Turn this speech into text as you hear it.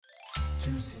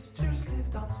Two sisters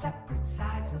lived on separate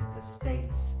sides of the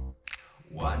states.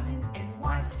 One in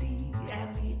NYC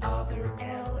and the other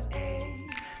LA.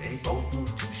 They both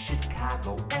moved to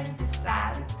Chicago and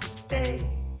decided to stay.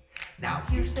 Now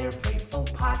here's their playful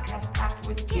podcast packed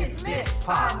with Kid Lit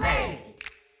Parlay.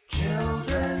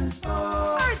 Children's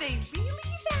books. Are they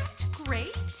really that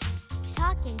great?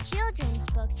 Talking Children's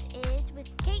Books is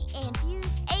with Kate and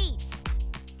Fuse 8.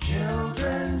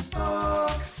 Children's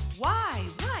books. Why,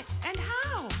 what, and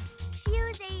how?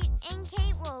 Fuse 8 and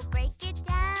Kate will break it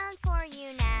down for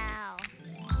you now.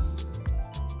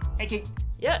 Hey, Kate.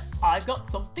 Yes. I've got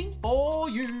something for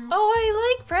you. Oh,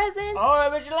 I like presents. Oh, I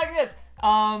bet you like this.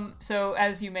 So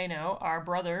as you may know, our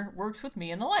brother works with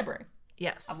me in the library.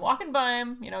 Yes. I'm walking by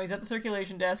him, he's at the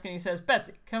circulation desk, and he says,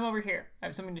 Betsy, come over here. I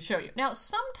have something to show you. Now,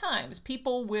 sometimes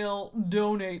people will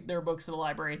donate their books to the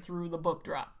library through the book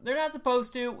drop. They're not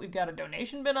supposed to. We've got a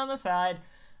donation bin on the side,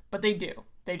 but they do.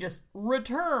 They just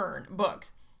return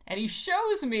books. And he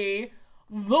shows me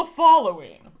the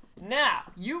following. Now,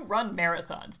 you run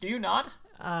marathons, do you not?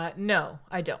 No,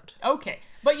 I don't. Okay,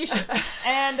 but you should.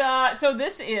 And so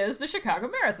this is the Chicago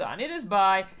Marathon. It is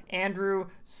by Andrew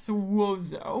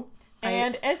Suozzo.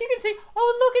 And as you can see,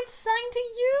 oh, look, it's signed to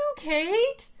you,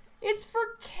 Kate. It's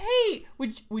for Kate.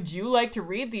 Would you like to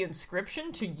read the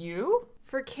inscription to you?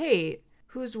 For Kate,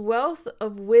 whose wealth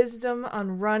of wisdom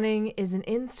on running is an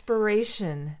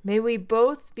inspiration. May we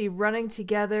both be running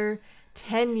together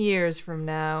 10 years from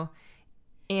now.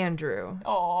 Andrew.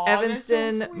 Aw,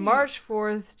 Evanston, that's so sweet. March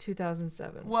 4th,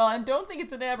 2007. Well, and don't think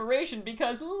it's an aberration,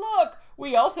 because look,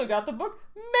 we also got the book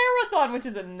Marathon, which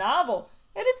is a novel,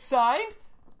 and it's signed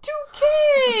to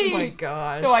Kate. Oh my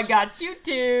gosh. So I got you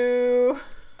two.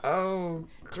 Oh,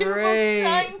 great. Two books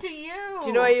signed to you. Do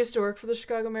you know I used to work for the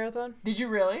Chicago Marathon? Did you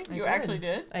really? You did. actually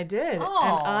did? I did.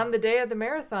 Oh. And on the day of the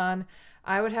marathon,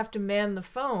 I would have to man the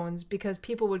phones because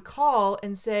people would call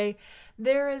and say,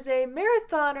 there is a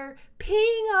marathoner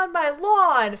peeing on my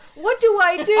lawn. What do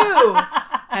I do?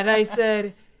 And I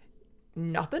said,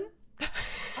 nothing.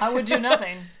 I would do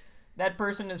nothing. That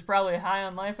person is probably high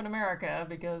on life in America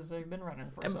because they've been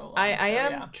running for so long. I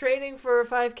am training for a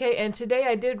 5K, and today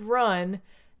I did run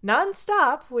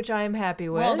nonstop, which I am happy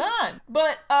with. Well done.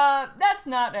 But that's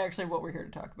not actually what we're here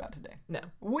to talk about today. No.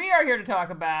 We are here to talk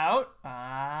about...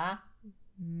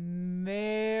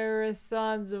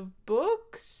 Marathons of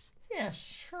books? Yeah,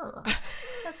 sure.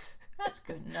 That's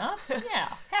good enough.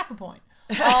 Yeah, half a point.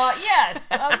 Yes,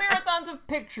 marathons of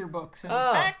picture books, in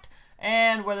fact,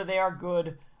 and whether they are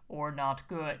good or not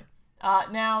good.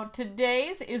 Now,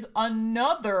 today's is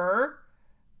another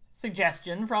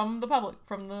suggestion from the public,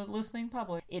 from the listening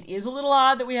public. It is a little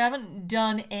odd that we haven't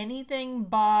done anything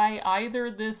by either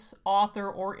this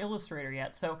author or illustrator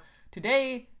yet. So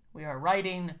today we are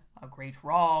writing a great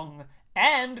wrong.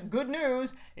 And good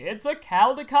news, it's a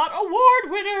Caldecott Award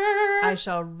winner! I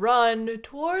shall run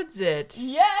towards it.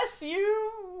 Yes,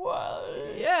 you...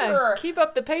 Yeah, sure. keep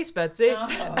up the pace, Betsy. I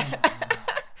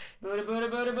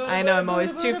know, I'm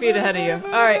always 2 feet ahead of you.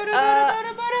 All right,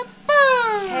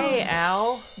 Hey,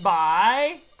 Al.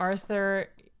 By... Arthur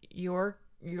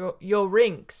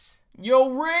Yorinks. Yo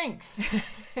Rinks!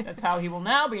 That's how he will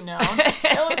now be known.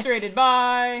 Illustrated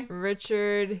by...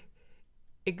 Richard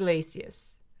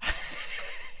Iglesias.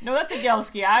 No, that's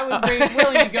Igelski. I was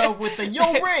willing to go with the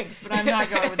Yo Rinks, but I'm not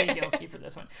going with Igelski for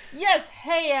this one. Yes,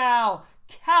 Hey Al,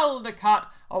 Caldecott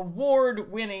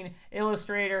Award-winning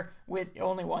illustrator with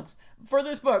only once for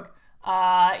this book.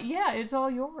 Yeah, it's all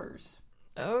yours.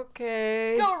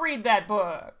 Okay. Go read that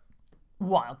book.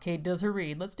 While Kate does her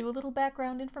read, let's do a little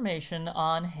background information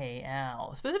on Hey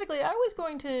Al. Specifically, I was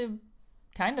going to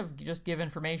kind of just give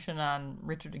information on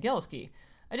Richard Igelski.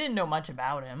 I didn't know much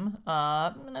about him,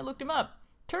 and I looked him up.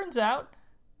 Turns out,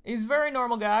 he's a very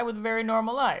normal guy with a very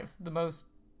normal life. The most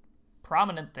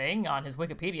prominent thing on his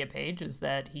Wikipedia page is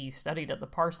that he studied at the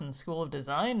Parsons School of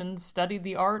Design and studied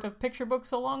the art of picture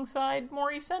books alongside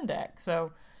Maurice Sendak.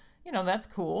 So, that's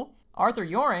cool. Arthur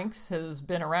Yorinks has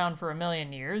been around for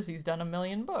 1,000,000 years. He's done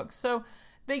 1,000,000 books. So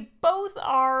they both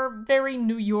are very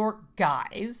New York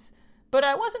guys, but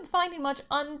I wasn't finding much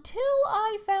until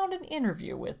I found an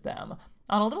interview with them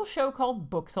on a little show called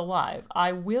Books Alive.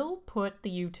 I will put the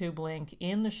YouTube link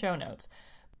in the show notes.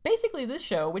 Basically, this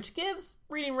show, which gives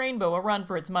Reading Rainbow a run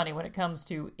for its money when it comes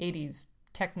to 80s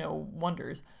techno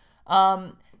wonders,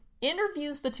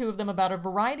 interviews the two of them about a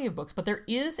variety of books, but there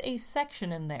is a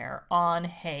section in there on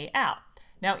Hey Al.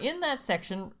 Now, in that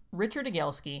section, Richard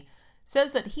Igelski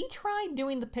says that he tried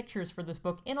doing the pictures for this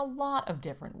book in a lot of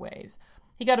different ways.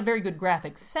 He got a very good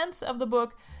graphic sense of the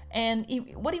book, and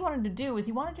what he wanted to do is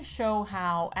he wanted to show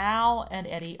how Al and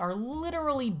Eddie are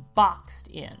literally boxed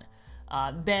in.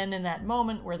 Then in that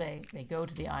moment where they go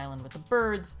to the island with the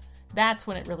birds, that's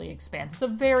when it really expands. It's a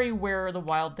very where the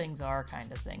wild things are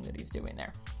kind of thing that he's doing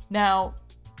there. Now,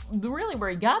 really where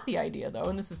he got the idea, though,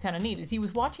 and this is kind of neat, is he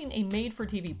was watching a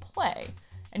made-for-TV play.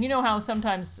 And you know how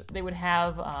sometimes they would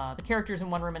have the characters in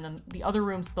one room and then the other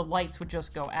rooms, the lights would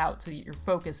just go out so your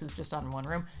focus is just on one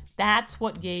room? That's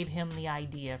what gave him the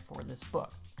idea for this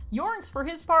book. Yorings, for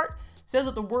his part, says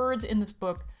that the words in this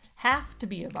book have to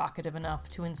be evocative enough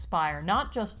to inspire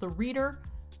not just the reader,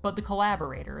 but the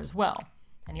collaborator as well.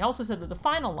 And he also said that the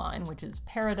final line, which is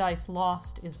 "Paradise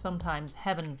lost is sometimes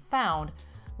heaven found,"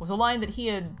 was a line that he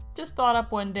had just thought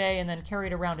up one day and then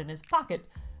carried around in his pocket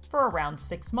for around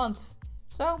 6 months.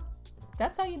 So,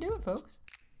 that's how you do it, folks.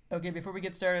 Okay, before we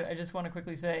get started, I just want to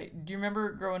quickly say, do you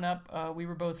remember growing up, we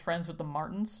were both friends with the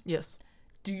Martins? Yes.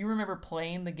 Do you remember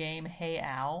playing the game Hey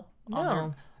Al?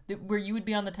 No. Where you would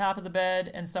be on the top of the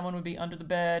bed and someone would be under the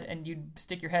bed and you'd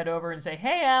stick your head over and say,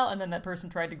 "Hey Al," and then that person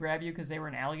tried to grab you because they were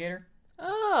an alligator?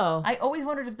 Oh. I always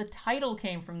wondered if the title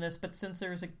came from this, but since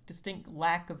there's a distinct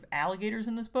lack of alligators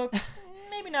in this book,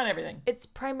 maybe not everything. It's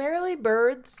primarily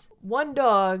birds, 1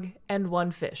 dog, and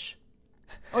 1 fish.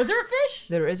 Oh, is there a fish?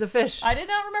 There is a fish. I did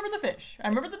not remember the fish. I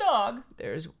remember the dog.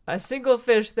 There's a single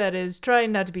fish that is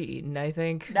trying not to be eaten, I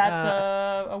think. That's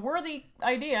a worthy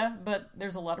idea, but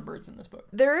there's a lot of birds in this book.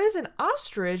 There is an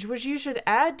ostrich, which you should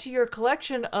add to your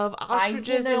collection of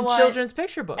ostriches you know in what? children's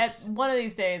picture books. One of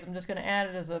these days, I'm just going to add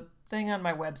it as a thing on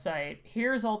my website.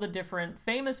 Here's all the different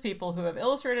famous people who have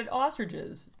illustrated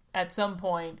ostriches at some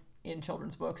point in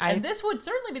children's books. And this would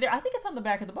certainly be there. I think it's on the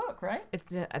back of the book, right?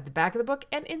 It's at the back of the book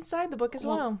and inside the book as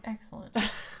well. Excellent.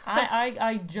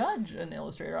 I judge an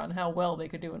illustrator on how well they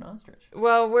could do an ostrich.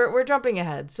 Well, we're jumping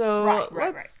ahead, so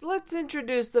Right. let's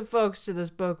introduce the folks to this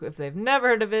book if they've never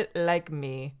heard of it, like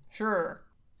me. Sure.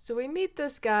 So we meet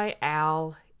this guy,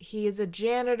 Al. He is a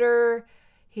janitor.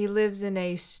 He lives in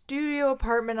a studio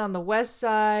apartment on the west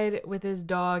side with his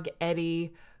dog,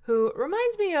 Eddie, who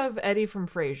reminds me of Eddie from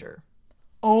Frasier.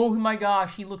 Oh my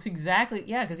gosh, he looks exactly,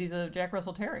 because he's a Jack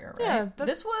Russell Terrier, right? Yeah,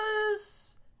 this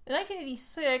was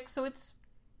 1986, so it's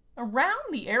around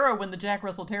the era when the Jack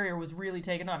Russell Terrier was really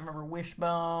taken off. I remember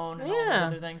Wishbone and all those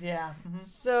other things, yeah. Mm-hmm.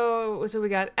 So we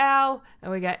got Al,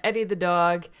 and we got Eddie the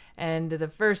dog, and the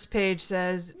first page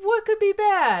says, "What could be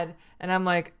bad?" And I'm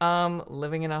like,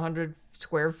 living in a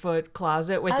 100-square-foot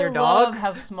closet with your dog? I love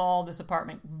how small this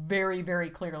apartment very,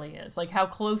 very clearly is. Like how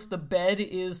close the bed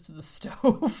is to the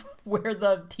stove where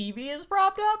the TV is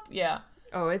propped up. Yeah.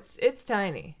 Oh, it's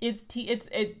tiny.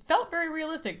 It felt very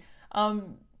realistic.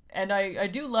 And I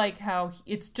do like how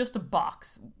it's just a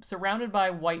box surrounded by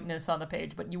whiteness on the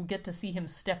page, but you get to see him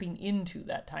stepping into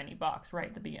that tiny box right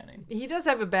at the beginning. He does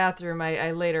have a bathroom,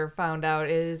 I later found out.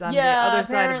 It is on the other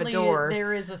side of the door.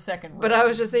 There is a second room. But I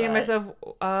was just thinking to myself,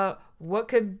 what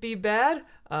could be bad?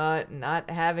 Not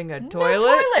having a toilet.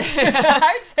 No toilet!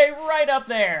 I'd say right up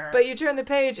there. But you turn the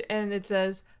page and it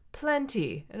says,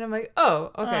 "Plenty." And I'm like,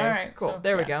 oh, okay, all right, cool. So,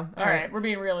 there we go. All right, we're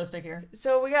being realistic here.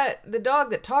 So we got the dog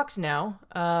that talks now,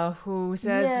 who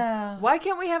says, "Why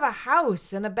can't we have a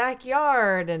house and a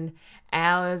backyard?" And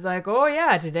Al is like, "Oh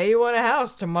yeah, today you want a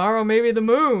house, tomorrow maybe the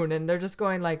moon." And they're just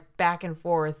going like back and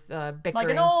forth, bickering. Like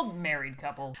an old married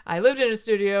couple. I lived in a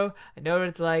studio. I know what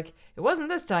it's like. It wasn't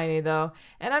this tiny though.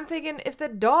 And I'm thinking, if the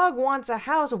dog wants a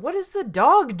house, what is the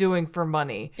dog doing for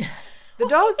money? The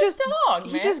dog man.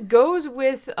 He just goes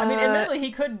with. I mean, admittedly,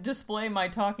 he could display my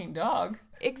talking dog.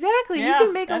 Exactly. Yeah, he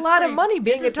can make a lot of money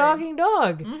being a interesting. talking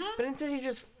dog. Mm-hmm. But instead, he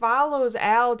just follows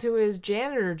Al to his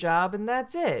janitor job, and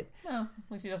that's it. No,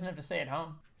 at least he doesn't have to stay at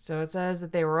home. So it says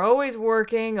that they were always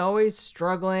working, always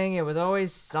struggling. It was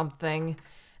always something.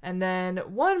 And then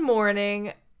one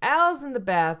morning, Al's in the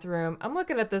bathroom. I'm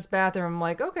looking at this bathroom. I'm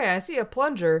like, okay, I see a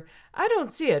plunger. I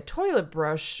don't see a toilet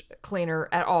brush cleaner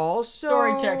at all. So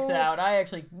Story checks out.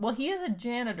 He is a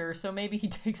janitor, so maybe he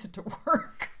takes it to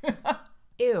work.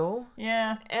 Ew.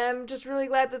 Yeah. And I'm just really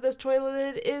glad that this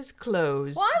toilet is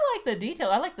closed. Well, I like the detail.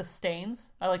 I like the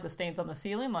stains. I like the stains on the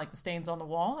ceiling. I like the stains on the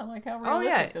wall. I like how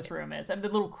realistic this room is. I mean, the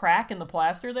little crack in the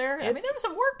plaster there. I mean, there was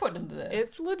some work put into this.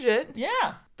 It's legit.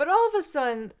 Yeah. But all of a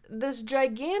sudden, this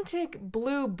gigantic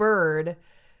blue bird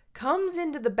comes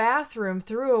into the bathroom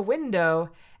through a window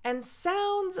and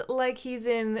sounds like he's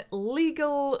in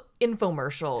legal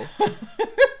infomercials.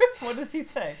 What does he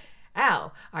say?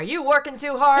 "Al, are you working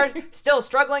too hard? Still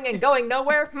struggling and going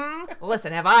nowhere?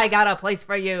 Listen, have I got a place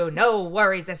for you? No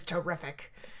worries, it's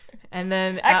terrific." And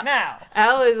then Act now.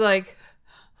 Al is like,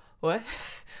 "What?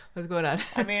 What's going on?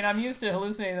 I mean, I'm used to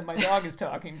hallucinating that my dog is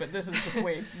talking, but this is just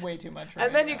way too much for me.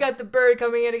 And then you got the bird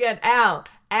coming in again.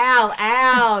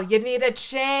 Al, you need a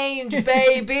change,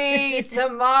 baby.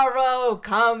 Tomorrow,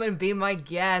 come and be my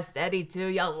guest. Eddie, too,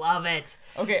 you'll love it.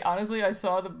 Okay, honestly, I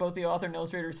saw both the author and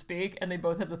illustrator speak, and they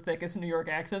both had the thickest New York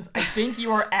accents. I think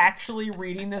you are actually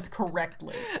reading this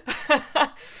correctly.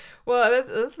 Well,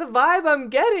 that's the vibe I'm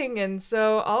getting. And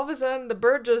so all of a sudden, the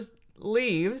bird just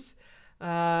leaves.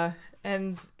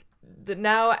 And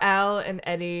now Al and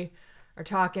Eddie are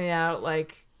talking out,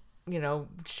 like,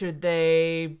 should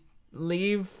they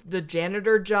leave the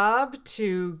janitor job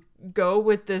to go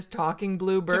with this talking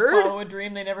blue bird? To follow a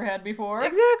dream they never had before?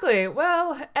 Exactly.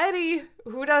 Well, Eddie,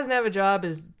 who doesn't have a job,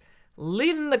 is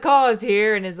leading the cause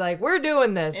here and is like, we're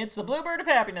doing this. It's the bluebird of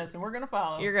happiness, and we're going to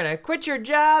follow. You're going to quit your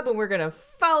job, and we're going to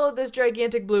follow this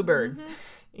gigantic bluebird. Mm-hmm.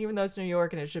 Even though it's New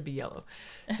York and it should be yellow.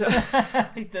 So,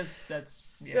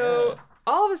 So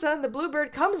all of a sudden, the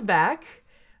bluebird comes back,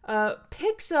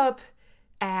 picks up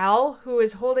Al, who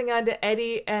is holding on to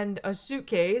Eddie and a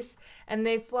suitcase, and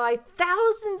they fly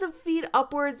thousands of feet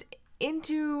upwards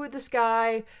into the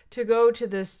sky to go to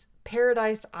this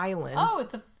paradise island. Oh,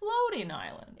 it's a floating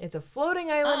island. It's a floating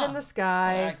island in the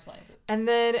sky. That explains it. And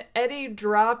then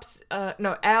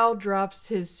Al drops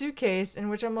his suitcase, in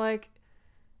which I'm like,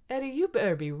 Eddie, you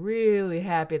better be really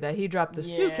happy that he dropped the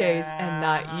suitcase and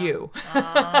not you.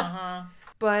 Uh-huh.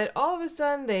 But all of a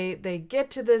sudden, they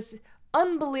get to this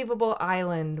unbelievable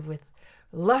island with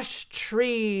lush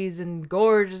trees and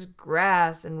gorgeous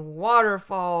grass and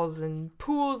waterfalls and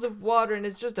pools of water, and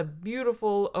it's just a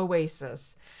beautiful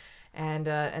oasis. And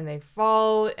they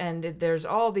fall, and there's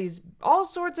all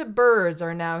sorts of birds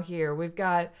are now here. We've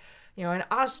got, an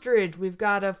ostrich, we've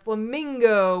got a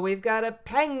flamingo, we've got a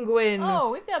penguin.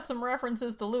 Oh, we've got some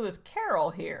references to Lewis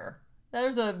Carroll here.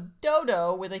 There's a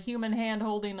dodo with a human hand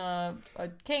holding a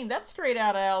cane. That's straight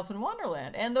out of Alice in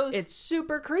Wonderland. And it's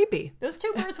super creepy. Those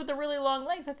two birds with the really long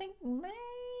legs, I think, may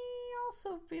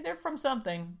also be there from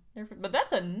something. But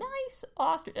that's a nice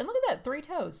ostrich. And look at that, 3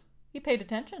 toes. He paid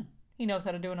attention. He knows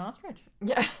how to do an ostrich.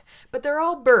 Yeah, but they're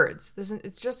all birds.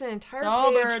 It's just an entire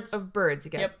page of birds.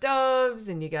 You got doves,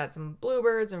 and you got some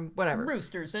bluebirds, and whatever.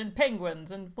 Roosters, and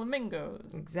penguins, and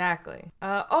flamingos. Exactly.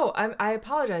 I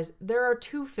apologize. There are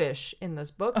 2 fish in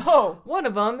this book. Oh! One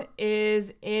of them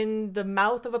is in the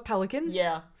mouth of a pelican.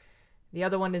 Yeah. The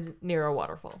other one is near a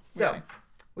waterfall. So, really?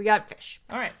 We got fish.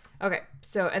 All right. Okay,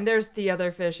 so, and there's the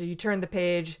other fish. You turn the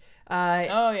page.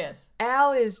 Oh, yes.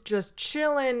 Al is just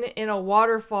chilling in a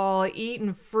waterfall,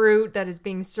 eating fruit that is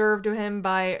being served to him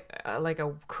by, like,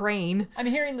 a crane. I'm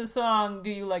hearing the song, Do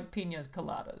You Like Piñas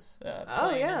Coladas?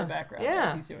 Playing in the background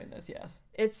as he's doing this, yes.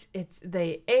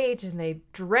 They ate, and they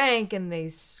drank, and they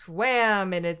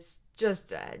swam, and it's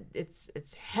just,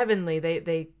 it's heavenly.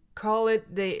 They call it,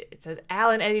 it says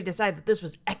Al and Eddie decide that this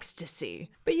was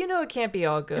ecstasy. But it can't be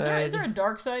all good. Is there a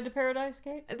dark side to paradise,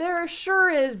 Kate? There sure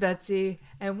is, Betsy.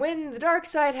 And when the dark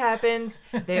side happens,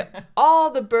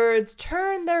 all the birds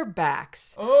turn their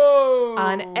backs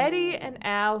on Eddie and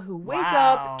Al, who wake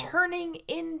up turning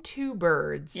into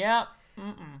birds. Yep.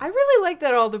 I really like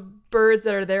that all the birds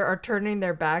that are there are turning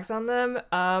their backs on them.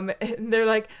 And they're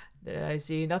like, I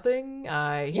see nothing.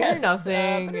 I hear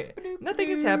nothing. Nothing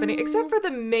is happening except for the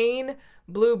main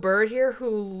blue bird here,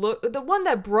 the one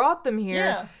that brought them here.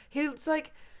 Yeah. He's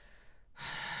like,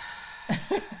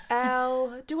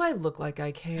 Al, do I look like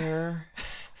I care?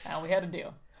 Al, we had a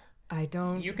deal. I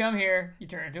don't. You come here, you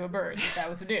turn into a bird. That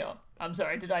was the deal. I'm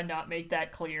sorry, did I not make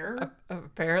that clear?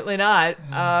 Apparently not.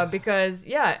 Because,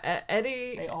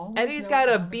 Eddie's got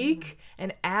a beak,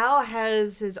 and Al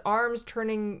has his arms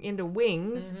turning into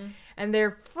wings, and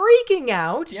they're freaking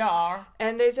out. Yeah.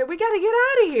 And they said, we gotta get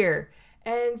out of here.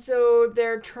 And so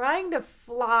they're trying to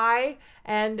fly,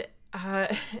 and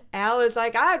Al is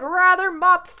like, I'd rather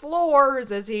mop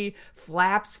floors, as he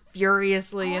flaps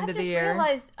furiously into the air. I just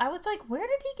realized, I was like, where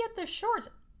did he get the shorts?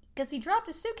 Because he dropped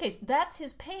his suitcase. That's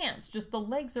his pants. Just the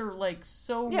legs are, like,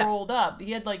 so rolled up.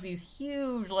 He had, like, these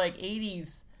huge, like,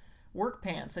 80s work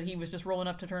pants that he was just rolling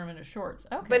up to turn them into shorts.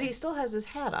 Okay. But he still has his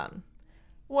hat on.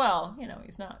 Well,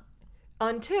 he's not.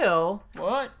 Until...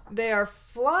 What? They are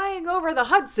flying over the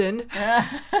Hudson,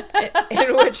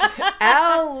 in which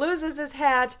Al loses his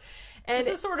hat. And this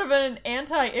is sort of an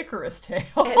anti-Icarus tale.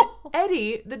 And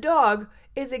Eddie, the dog,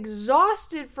 is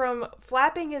exhausted from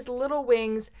flapping his little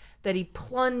wings that he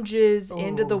plunges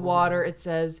into the water, it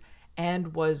says,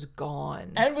 and was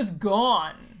gone. And was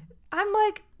gone. I'm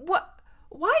like, what?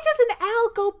 Why doesn't Al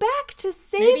go back to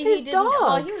save his dog?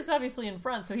 Well, he was obviously in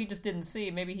front, so he just didn't see.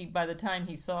 Maybe by the time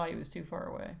he saw, he was too far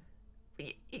away.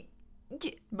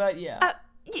 But yeah.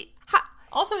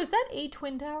 Also, is that a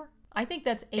twin tower? I think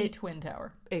that's a twin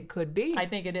tower. It could be. I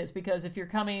think it is, because if you're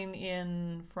coming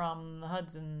in from the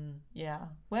Hudson, yeah.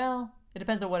 Well, it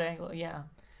depends on what angle, yeah.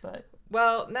 But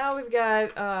Well, now we've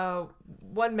got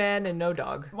one man and no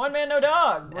dog. one man, no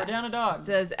dog. We're down a dog. It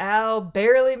says Al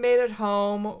barely made it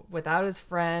home without his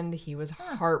friend. He was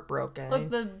heartbroken. Look,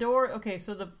 the door, okay,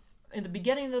 so in the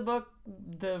beginning of the book,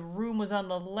 the room was on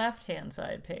the left-hand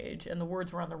side page, and the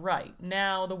words were on the right.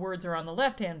 Now the words are on the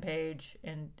left-hand page,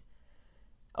 and...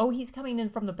 Oh, he's coming in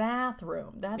from the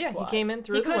bathroom. That's why. He came in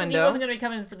through the window. He wasn't going to be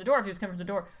coming in through the door if he was coming from the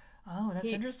door. Oh, that's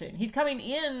interesting. He's coming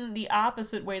in the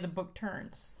opposite way the book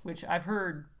turns, which I've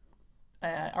heard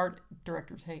art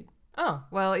directors hate. Oh,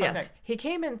 well, yes. fact. He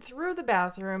came in through the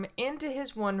bathroom into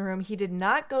his one room. He did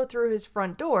not go through his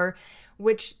front door,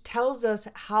 which tells us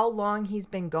how long he's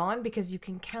been gone, because you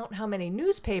can count how many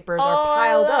newspapers are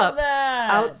piled up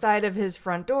outside of his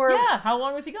front door. Yeah, how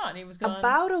long was he gone? He was gone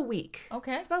About a week.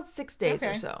 Okay. It's about 6 days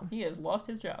or so. He has lost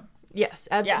his job. Yes,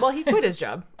 absolutely. Yeah. Well, he quit his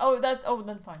job.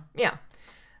 Then fine. Yeah.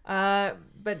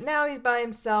 But now he's by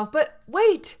himself. But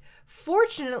wait,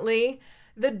 fortunately,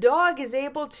 the dog is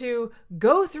able to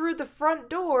go through the front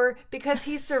door because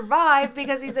he survived,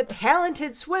 because he's a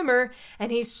talented swimmer,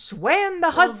 and he swam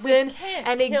the Hudson, can't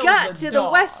and he kill got the to the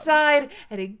dog. west side,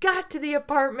 and he got to the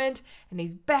apartment, and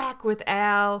he's back with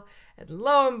Al, and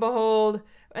lo and behold,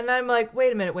 and I'm like,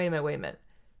 wait a minute.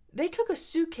 They took a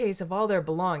suitcase of all their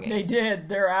belongings. They did.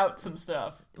 They're out some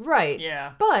stuff. Right.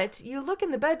 Yeah. But you look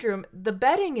in the bedroom, the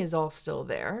bedding is all still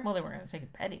there. Well, they weren't going to take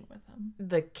a bedding with them.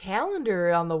 The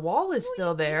calendar on the wall is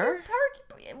still there. What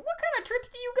kind of trips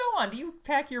do you go on? Do you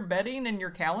pack your bedding and your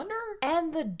calendar?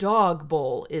 And the dog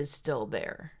bowl is still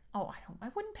there. Oh, I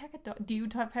wouldn't pack a dog. Do you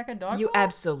pack a dog You bowl?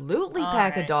 absolutely All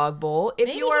pack a right. dog bowl if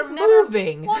Maybe you are he's never-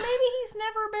 moving. Well, maybe he's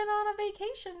never been on a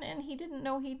vacation and he didn't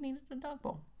know he needed a dog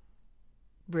bowl.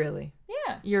 Really?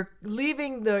 Yeah. You're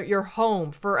leaving your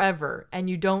home forever and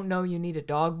you don't know you need a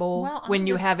dog bowl Well, when I'm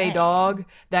you just have a saying. dog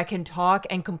that can talk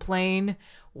and complain.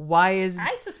 Why is...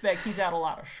 I suspect he's out a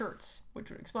lot of shirts, which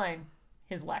would explain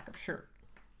his lack of shirt.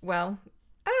 Well,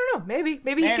 I don't know. Maybe he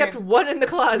Maybe. kept one in the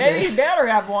closet. Maybe he better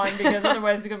have one, because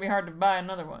otherwise it's going to be hard to buy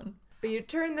another one. But you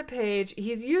turn the page.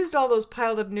 He's used all those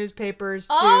piled up newspapers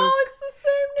to... It's the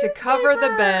same to cover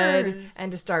the bed newspapers.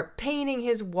 and to start painting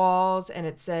his walls, and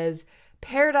it says,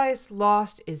 "Paradise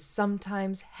lost is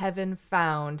sometimes heaven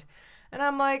found." And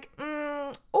I'm like,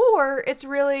 or it's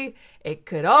really, it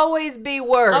could always be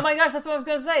worse. Oh my gosh, that's what I was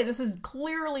going to say. This is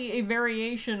clearly a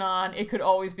variation on it could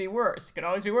always be worse. It could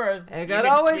always be worse. It could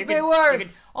always be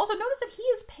worse. Also, notice that he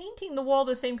is painting the wall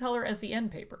the same color as the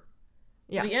end paper.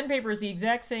 So Yeah. the end paper is the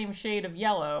exact same shade of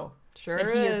yellow Sure that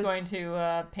he is is. going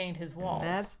to paint his walls.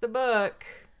 That's the book.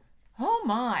 Oh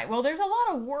my. Well, there's a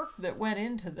lot of work that went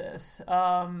into this.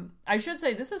 I should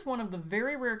say this is one of the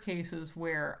very rare cases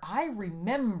where I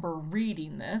remember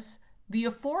reading this. The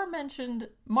aforementioned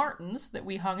Martins that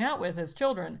we hung out with as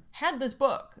children had this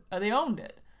book. They owned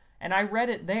it. And I read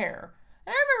it there.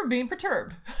 And I remember being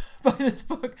perturbed by this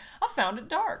book. I found it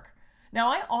dark. Now,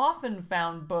 I often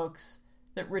found books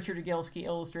that Richard Ogielski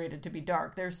illustrated to be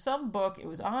dark. There's some book, it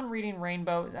was on Reading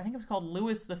Rainbow. I think it was called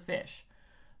Lewis the Fish.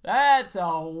 That's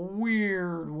a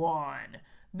weird one.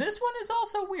 This one is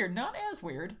also weird. Not as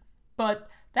weird, but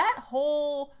that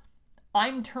whole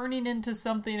I'm turning into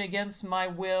something against my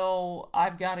will,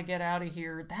 I've got to get out of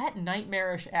here, that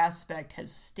nightmarish aspect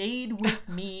has stayed with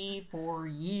me for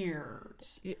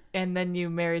years. And then you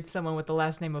married someone with the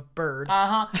last name of Bird.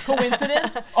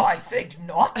 Coincidence? I think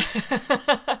not.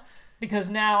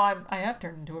 Because now I have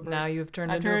turned into a bird. Now you've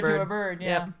turned I've into turned a bird. into a bird.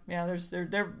 Yeah, Yep. yeah.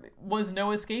 There was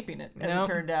no escaping it, as Nope.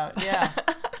 it turned out. Yeah,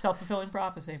 self-fulfilling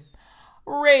prophecy.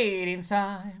 Rating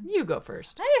time. You go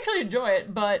first. I actually enjoy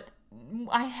it, but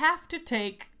I have to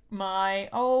take my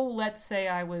let's say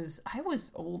I was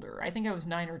older. I think I was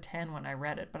 9 or 10 when I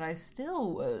read it, but I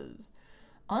still was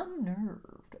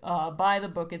unnerved by the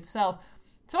book itself.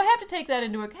 So I have to take that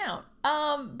into account.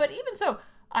 But even so,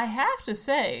 I have to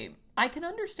say I can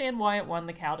understand why it won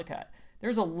the Caldecott.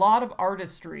 There's a lot of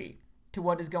artistry to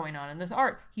what is going on in this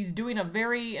art. He's doing a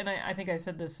very, and I think I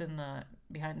said this in the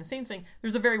behind the scenes thing,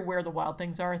 there's a very Where the Wild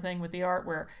Things Are thing with the art,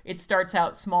 where it starts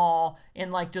out small in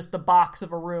like just the box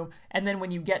of a room, and then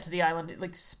when you get to the island it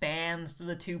like spans to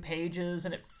the 2 pages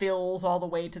and it fills all the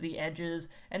way to the edges,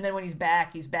 and then when he's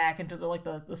back into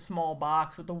the small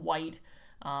box with the white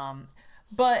and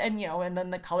then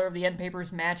the color of the end paper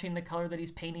is matching the color that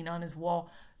he's painting on his wall.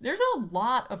 There's a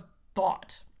lot of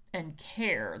thought and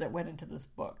care that went into this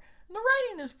book. The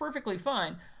writing is perfectly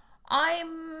fine.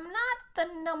 I'm not the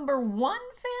number 1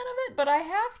 fan of it, but I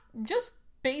have, just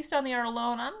based on the art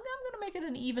alone, I'm going to make it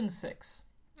an even 6.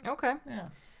 Okay.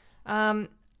 Yeah.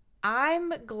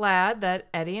 I'm glad that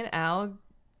Eddie and Al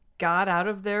got out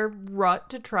of their rut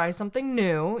to try something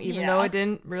new, even though it Yes.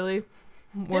 didn't really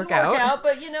Didn't work work out. out,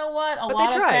 but you know what? A But lot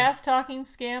they of tried. fast-talking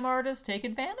scam artists take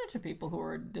advantage of people who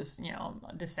are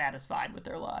dissatisfied with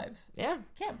their lives. Yeah.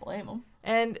 Can't blame them.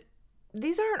 And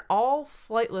these aren't all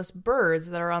flightless birds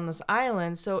that are on this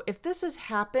island, so if this has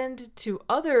happened to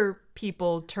other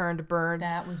people turned birds,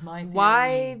 That was my theory.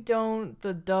 why don't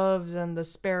the doves and the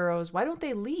sparrows, why don't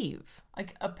they leave?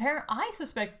 Like, I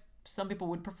suspect some people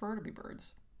would prefer to be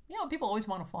birds. You know, people always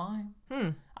want to fly.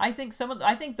 I think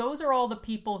I think those are all the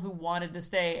people who wanted to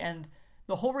stay, and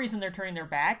the whole reason they're turning their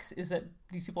backs is that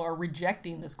these people are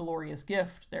rejecting this glorious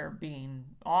gift they're being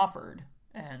offered,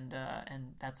 and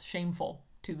that's shameful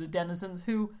to the denizens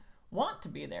who want to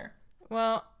be there.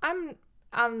 Well, I'm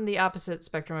on the opposite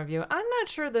spectrum of you. I'm not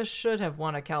sure this should have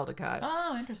won a Caldecott.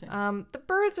 Oh, interesting. The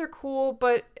birds are cool,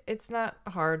 but it's not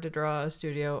hard to draw a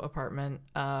studio apartment.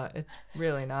 It's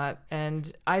really not.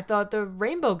 And I thought the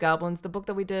Rainbow Goblins, the book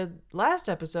that we did last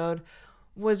episode,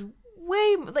 was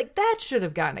way like that should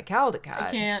have gotten a Caldecott.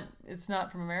 I can't. It's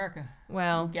not from America.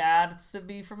 Well, Gots to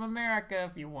be from America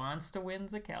if you wants to win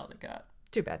the Caldecott.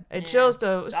 too bad. It shows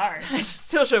to. Sorry. I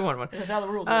still should have won one. That's how the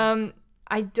rules are.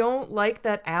 I don't like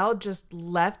that Al just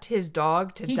left his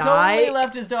dog to He die. totally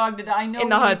left his dog to die. I know in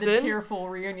the we need the Hudson. tearful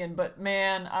reunion, but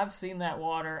man, I've seen that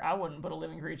water. I wouldn't put a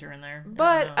living creature in there.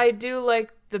 But I do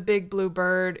like the big blue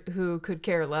bird who could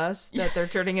care less that they're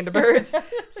turning into birds.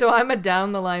 So I'm a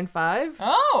down the line 5.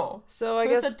 Oh, So I so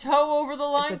guess it's a toe over the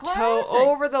line it's a toe classic.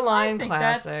 over the line I think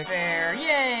classic. that's fair.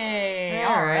 Yay!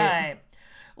 All All right. right.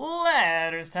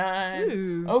 Letters time.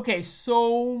 Ooh. Okay,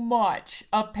 so much.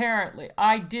 Apparently,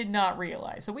 I did not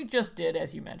realize. So we just did,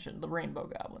 as you mentioned, the Rainbow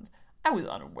Goblins. I was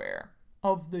unaware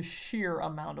of the sheer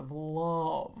amount of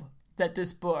love that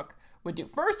this book would do.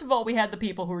 First of all, we had the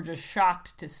people who were just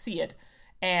shocked to see it.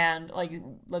 And, like,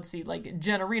 let's see, like,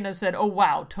 Jen Arena said, oh,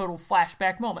 wow, total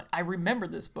flashback moment. I remember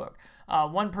this book.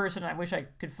 One person, I wish I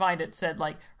could find it, said,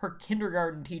 like, her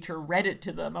kindergarten teacher read it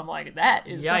to them. I'm like, that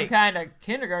is some Yikes. kind of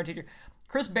kindergarten teacher.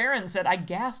 Chris Barron said, I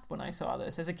gasped when I saw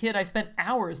this. As a kid, I spent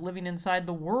hours living inside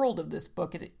the world of this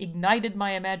book. It ignited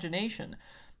my imagination.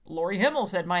 Lori Himmel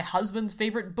said, my husband's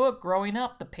favorite book growing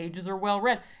up. The pages are well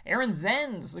read. Aaron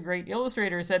Zenz, the great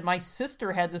illustrator, said, my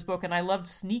sister had this book and I loved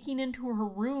sneaking into her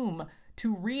room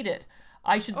to read it.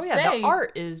 I should Oh yeah, say... the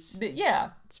art is Yeah.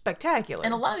 spectacular.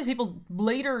 And a lot of these people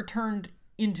later turned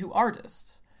into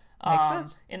artists. Makes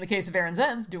sense. In the case of Aaron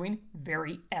Zenz, doing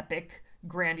very epic,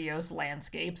 grandiose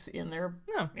landscapes in their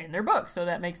books, so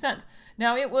that makes sense.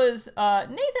 Now, it was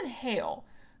Nathan Hale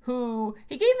who,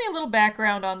 he gave me a little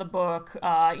background on the book.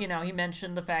 He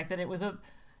mentioned the fact that it was a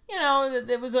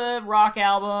rock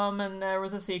album and there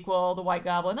was a sequel, The White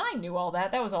Goblin. I knew all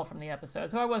that. That was all from the episode,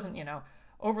 so I wasn't,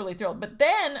 overly thrilled. But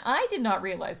then I did not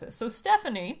realize this. So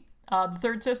Stephanie, the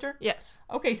third sister? Yes.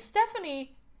 Okay,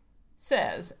 Stephanie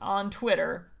says on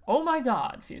Twitter, oh my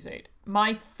God, Fuse8,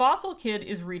 my fossil kid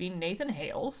is reading Nathan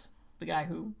Hale's, the guy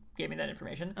who gave me that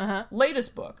information,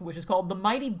 latest book, which is called The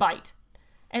Mighty Bite.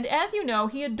 And as you know,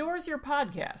 he adores your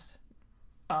podcast.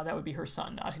 That would be her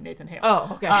son, not Nathan Hale.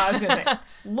 Oh, okay. I was going to say,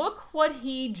 look what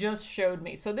he just showed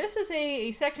me. So this is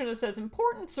a section that says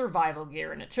important survival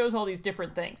gear, and it shows all these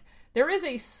different things. There is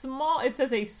it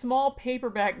says a small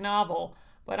paperback novel,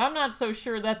 but I'm not so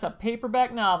sure that's a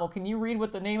paperback novel. Can you read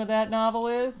what the name of that novel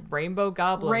is? Rainbow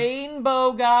Goblins.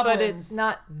 Rainbow Goblins. But it's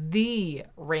not the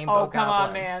Rainbow Oh, come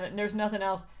Goblins. on, man. There's nothing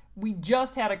else. We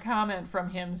just had a comment from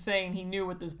him saying he knew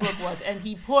what this book was, and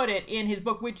he put it in his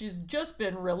book, which has just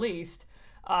been released.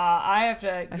 I have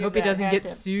to. I hope he doesn't get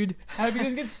sued. I hope he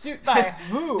doesn't get sued by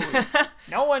who?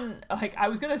 No one. I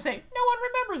was gonna say no one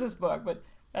remembers this book, but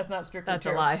that's not strictly That's a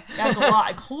true. lie. That's a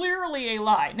lie. Clearly a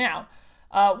lie. Now,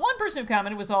 one person who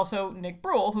commented was also Nick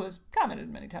Brule, who has commented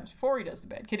many times before. He does the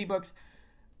Bad Kitty books.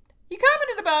 He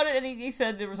commented about it, and he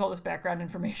said there was all this background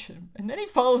information, and then he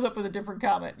follows up with a different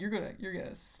comment. You're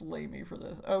gonna slay me for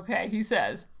this. Okay, he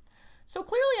says, so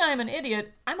clearly I am an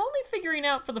idiot. I'm only figuring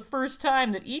out for the first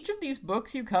time that each of these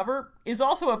books you cover is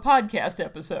also a podcast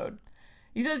episode.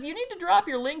 He says, you need to drop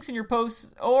your links in your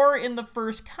posts or in the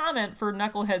first comment for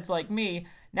knuckleheads like me.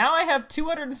 Now I have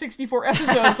 264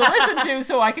 episodes to listen to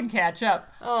so I can catch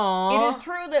up. Aww. It is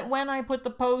true that when I put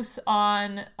the posts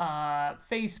on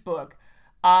Facebook,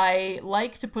 I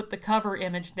like to put the cover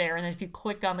image there, and then if you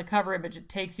click on the cover image, it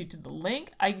takes you to the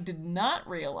link. I did not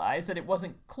realize that it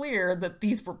wasn't clear that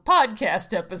these were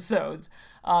podcast episodes.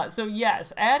 So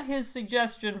yes, at his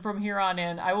suggestion from here on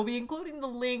in, I will be including the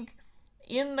link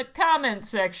in the comment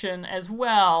section as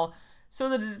well, so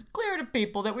that it is clear to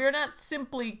people that we are not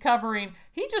simply covering,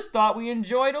 he just thought we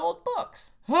enjoyed old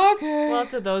books. Okay. Well,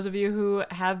 to those of you who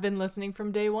have been listening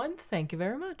from day one, thank you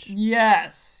very much.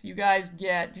 Yes, you guys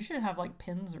you should have like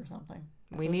pins or something.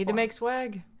 We need to make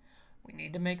swag. We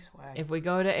need to make swag. If we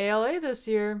go to ALA this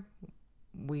year,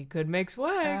 we could make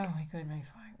swag. Oh, we could make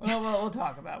swag. Well, we'll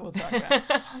talk about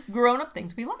it. Grown-up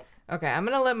things we like. Okay, I'm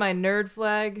going to let my nerd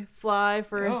flag fly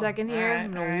for a second here. all right,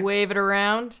 I'm going all to right. wave it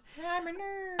around. I'm a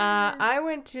nerd. I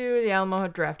went to the Alamo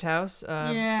Draft House.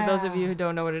 For those of you who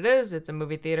don't know what it is, it's a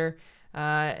movie theater.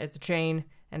 It's a chain.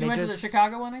 And You went to the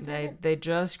Chicago one, I think? They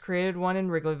just created one in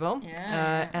Wrigleyville.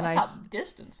 Yeah. And That's out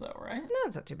distance, though, right? No,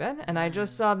 it's not too bad. And I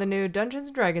just saw the new Dungeons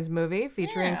 & Dragons movie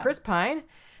featuring Yeah. Chris Pine,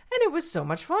 and it was so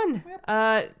much fun.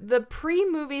 The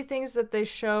pre-movie things that they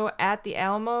show at the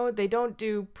Alamo, they don't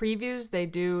do previews. They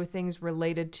do things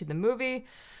related to the movie.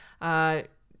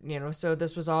 So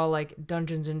this was all like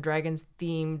Dungeons & Dragons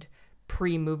themed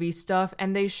pre-movie stuff.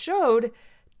 And they showed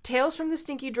Tales from the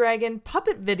Stinky Dragon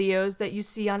puppet videos that you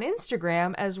see on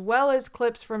Instagram, as well as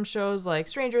clips from shows like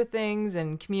Stranger Things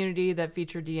and Community that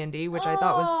feature D&D, which I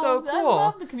thought was so cool. I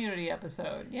love the Community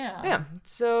episode. Yeah. Yeah.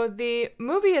 So the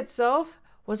movie itself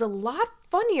was a lot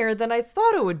funnier than I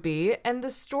thought it would be, and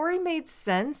the story made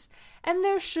sense. And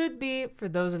there should be, for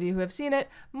those of you who have seen it,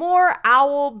 more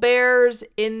owl bears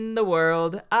in the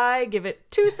world. I give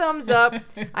it 2 thumbs up.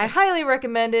 I highly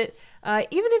recommend it.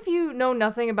 Even if you know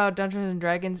nothing about Dungeons &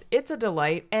 Dragons, it's a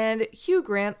delight, and Hugh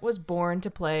Grant was born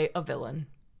to play a villain.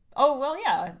 Oh, well,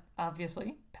 yeah,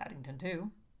 obviously. Paddington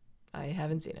 2. I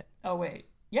haven't seen it. Oh, wait.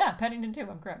 Yeah, Paddington 2,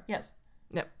 I'm correct. Yes.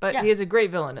 No, but Yeah. he is a great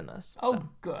villain in this. Oh, so.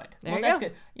 good. There Well, you that's go.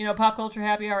 good. You know, Pop Culture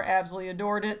Happy Hour absolutely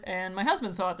adored it, and my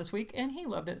husband saw it this week, and he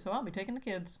loved it, so I'll be taking the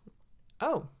kids.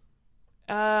 Oh.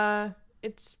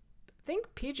 It's, I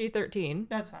think, PG-13.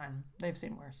 That's fine. They've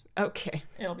seen worse. Okay.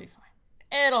 It'll be fine.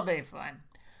 It'll be fine.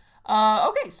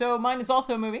 Okay, so mine is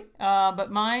also a movie,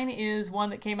 but mine is one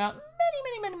that came out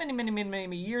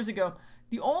many years ago.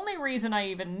 The only reason I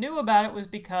even knew about it was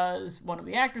because one of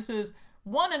the actresses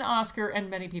won an Oscar,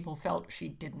 and many people felt she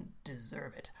didn't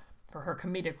deserve it for her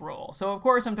comedic role. So, of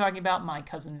course, I'm talking about My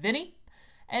Cousin Vinny.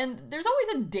 And there's always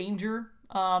a danger.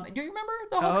 Do you remember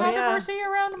the whole controversy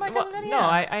around My Cousin Vinny? No,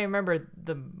 I remember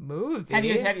the movie. Have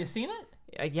you seen it?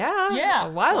 Yeah, a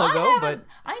while Well, ago, but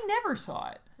I never saw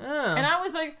it. Oh. And I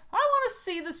was like, I want to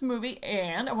see this movie,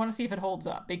 and I want to see if it holds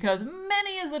up, because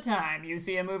many is the time you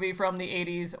see a movie from the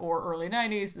 80s or early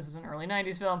 90s, this is an early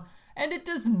 90s film, and it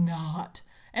does not.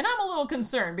 And I'm a little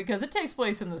concerned, because it takes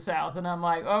place in the South, and I'm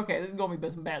like, okay, there's going to be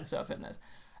some bad stuff in this.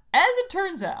 As it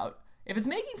turns out, if it's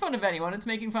making fun of anyone, it's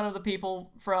making fun of the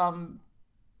people from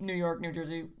New York, New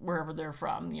Jersey, wherever they're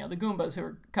from, the Goombas who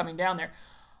are coming down there.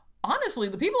 Honestly,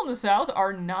 the people in the South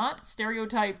are not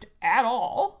stereotyped at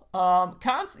all.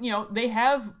 They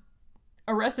have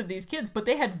arrested these kids, but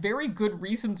they had very good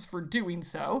reasons for doing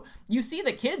so. You see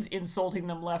the kids insulting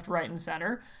them left, right, and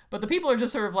center, but the people are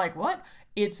just sort of like, what?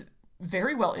 It's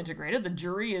very well integrated. The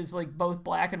jury is like both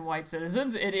black and white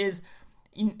citizens.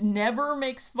 Never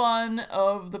makes fun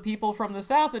of the people from the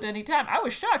South at any time. I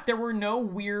was shocked. There were no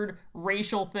weird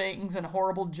racial things and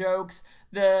horrible jokes.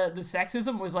 The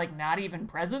sexism was like not even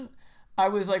present. I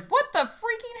was like, what the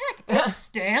freaking heck? It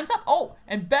stands up. Oh,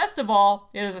 and best of all,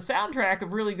 it is a soundtrack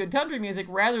of really good country music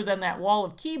rather than that wall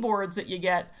of keyboards that you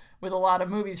get with a lot of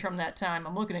movies from that time.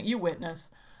 I'm looking at you, Witness.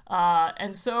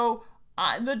 And so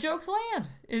the jokes land.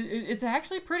 It's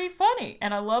actually pretty funny,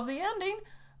 and I love the ending.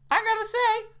 I gotta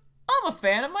say, I'm a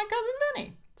fan of My Cousin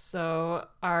Vinny. So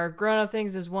our grown-up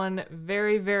things is one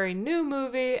very, very new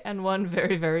movie and one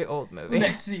very, very old movie.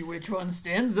 Let's see which one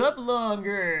stands up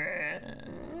longer.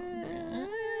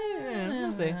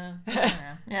 We'll see. Yeah,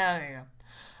 there you go.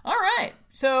 All right.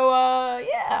 So,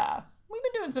 we've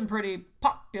been doing some pretty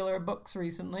popular books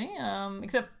recently,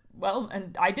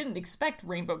 and I didn't expect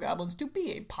Rainbow Goblins to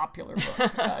be a popular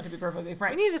book, to be perfectly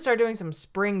frank. We need to start doing some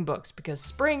spring books because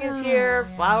spring is here,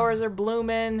 flowers are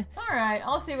blooming, All right,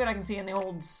 I'll see what I can see in the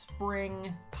old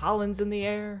spring. pollen's in the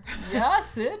air.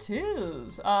 Yes, it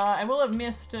is. And we'll have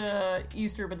missed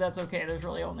Easter, but that's okay. There's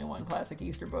really only one classic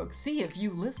Easter book. See if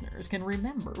you listeners can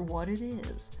remember what it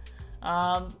is. So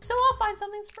I'll find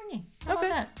something springy. How about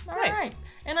Okay, that? All nice. right.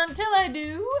 And until I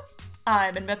do,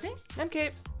 I've been Betsy. I'm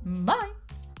Kate. Bye.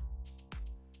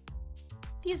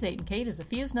 Fuse 8 and Kate is a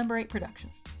Fuse number 8 production.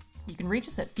 You can reach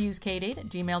us at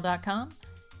fusekate8@gmail.com.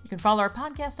 You can follow our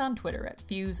podcast on Twitter at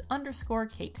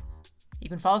Fuse_Kate. You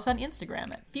can follow us on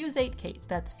Instagram at Fuse8Kate.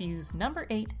 That's Fuse number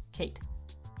 8 Kate.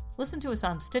 Listen to us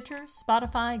on Stitcher,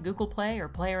 Spotify, Google Play, or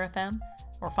Player FM,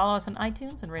 or follow us on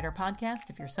iTunes and rate our podcast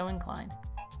if you're so inclined.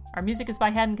 Our music is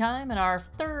by Haddon-Kime, and our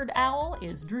third owl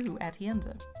is Drew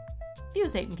Atienza.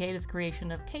 Fuse 8 and Kate is a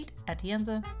creation of Kate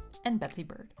Atienza and Betsy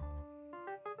Bird.